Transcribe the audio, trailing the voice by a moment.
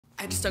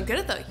I just don't get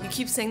it, though. You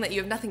keep saying that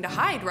you have nothing to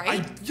hide,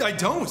 right? I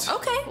don't.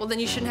 Okay, well then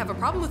you shouldn't have a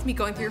problem with me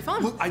going through your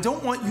phone. Look, I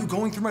don't want you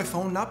going through my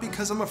phone, not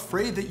because I'm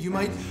afraid that you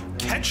might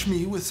catch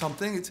me with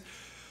something.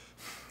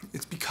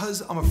 It's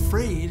because I'm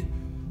afraid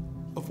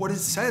of what it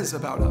says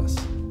about us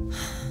and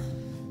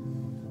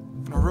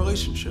our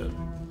relationship.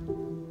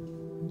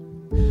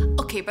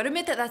 Okay, but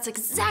admit that that's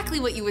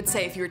exactly what you would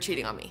say if you were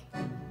cheating on me.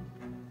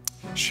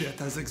 Shit,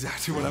 that's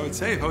exactly what I would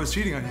say if I was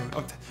cheating on you.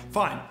 Okay,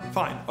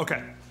 fine,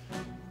 okay.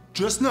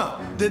 Just know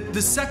that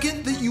the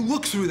second that you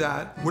look through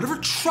that, whatever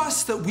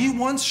trust that we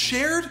once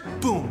shared,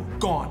 boom,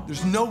 gone.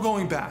 There's no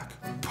going back.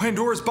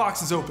 Pandora's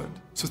box is opened.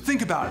 So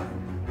think about it.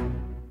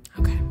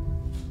 Okay.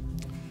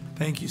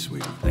 Thank you,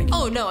 sweetie. Thank you.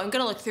 Oh, no, I'm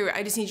gonna look through it.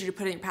 I just need you to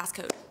put in your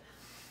passcode.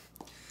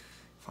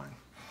 Fine.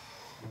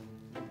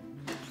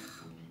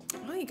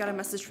 Oh, you got a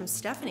message from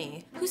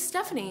Stephanie. Who's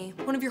Stephanie?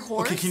 One of your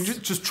whores? Okay, can you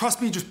just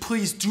trust me? Just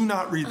please do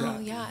not read that. Oh,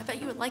 yeah, I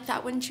bet you would like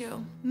that, wouldn't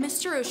you?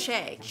 Mr.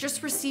 O'Shea,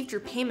 just received your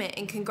payment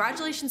and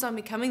congratulations on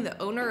becoming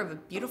the owner of a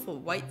beautiful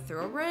white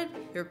thoroughbred.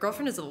 Your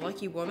girlfriend is a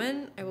lucky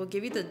woman. I will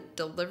give you the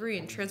delivery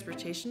and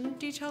transportation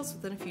details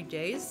within a few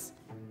days.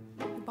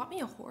 You bought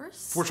me a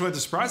horse? Fortunately,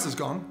 the surprise is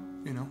gone.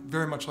 You know,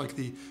 very much like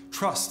the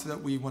trust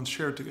that we once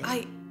shared together.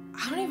 I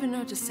don't even know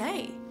what to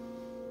say.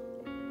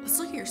 Let's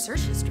look at your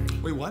search history.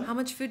 Wait, what? How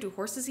much food do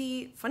horses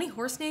eat? Funny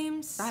horse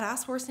names,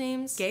 badass horse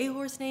names, gay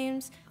horse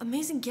names,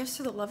 amazing gifts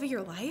for the love of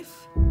your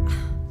life.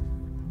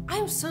 I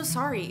am so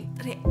sorry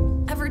that I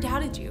ever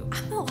doubted you.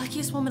 I'm the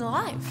luckiest woman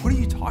alive. What are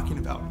you talking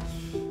about?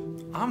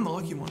 I'm the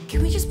lucky one.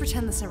 Can we just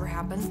pretend this never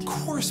happened? Of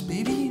course,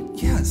 baby.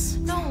 Yes.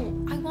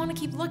 No, I want to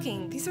keep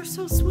looking. These are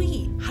so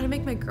sweet. How to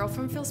make my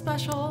girlfriend feel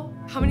special.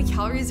 How many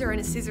calories are in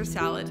a Caesar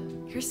salad.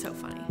 You're so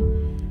funny.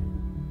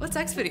 What's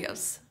X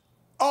videos?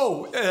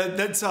 Oh,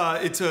 it's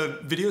a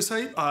video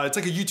site. It's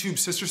like a YouTube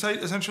sister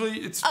site, essentially.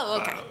 It's.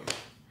 Oh, okay.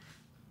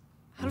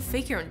 How to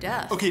fake your own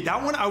death. Okay,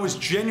 that one I was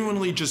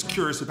genuinely just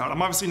curious about. I'm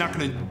obviously not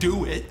gonna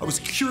do it. I was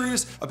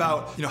curious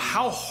about, you know,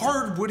 how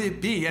hard would it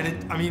be? And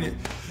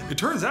it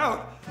turns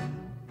out,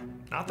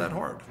 not that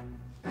hard.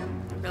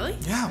 Really?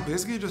 Yeah,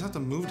 basically you just have to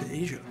move to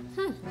Asia.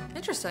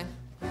 Interesting.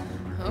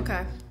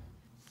 Okay.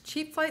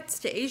 Cheap flights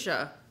to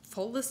Asia.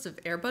 Full list of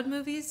Air Bud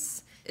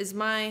movies. Is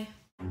my...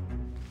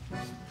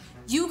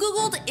 You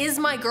Googled "is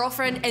my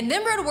girlfriend" and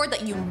then wrote a word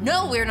that you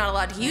know we're not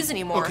allowed to use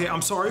anymore. Okay,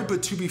 I'm sorry,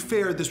 but to be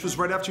fair, this was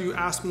right after you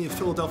asked me if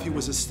Philadelphia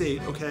was a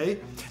state, okay?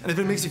 And if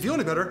it makes you feel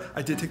any better,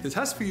 I did take the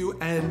test for you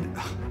and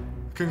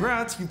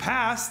congrats, you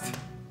passed.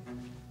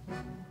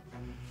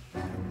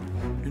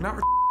 You're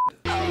not